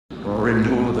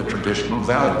renewal of the traditional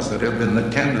values that have been the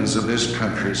tendons of this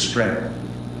country's strength.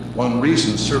 One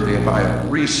recent survey by a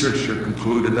researcher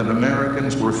concluded that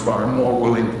Americans were far more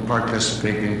willing to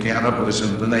participate in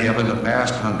cannibalism than they have in the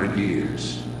past 100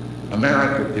 years.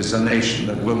 America is a nation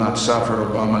that will not suffer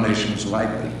abominations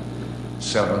lightly.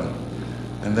 7.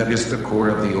 And that is the core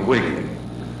of the awakening.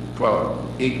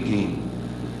 12. 18.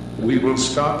 We will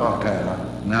stop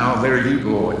Al-Qaeda. Now there you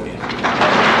go again.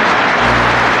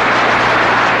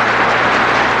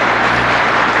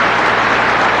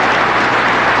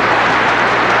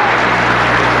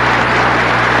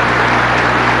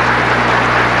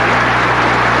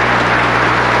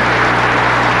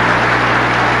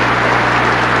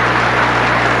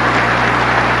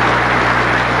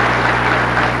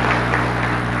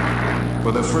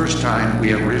 For the first time we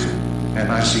have risen,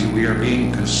 and I see we are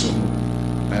being consumed.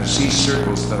 I see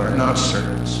circles that are not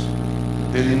circles.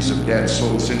 Billions of dead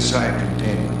souls inside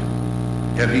containment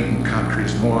have eaten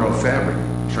country's moral fabric,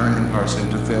 turning hearts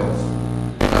into filth.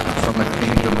 From a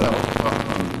kingdom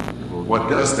of what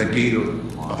does the Gita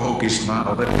of Hokey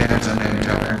smile that hands an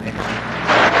entire nation?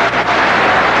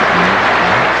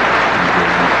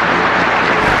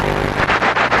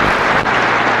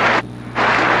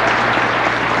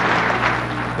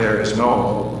 There is no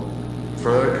hope.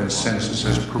 Further consensus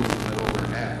has proven that over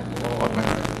half of all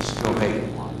Americans still hate,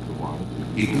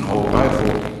 eaten whole by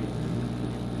vote.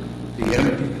 The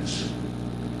emptiness,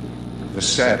 the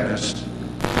sadness,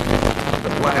 the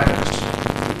blackness,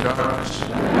 the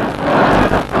darkness.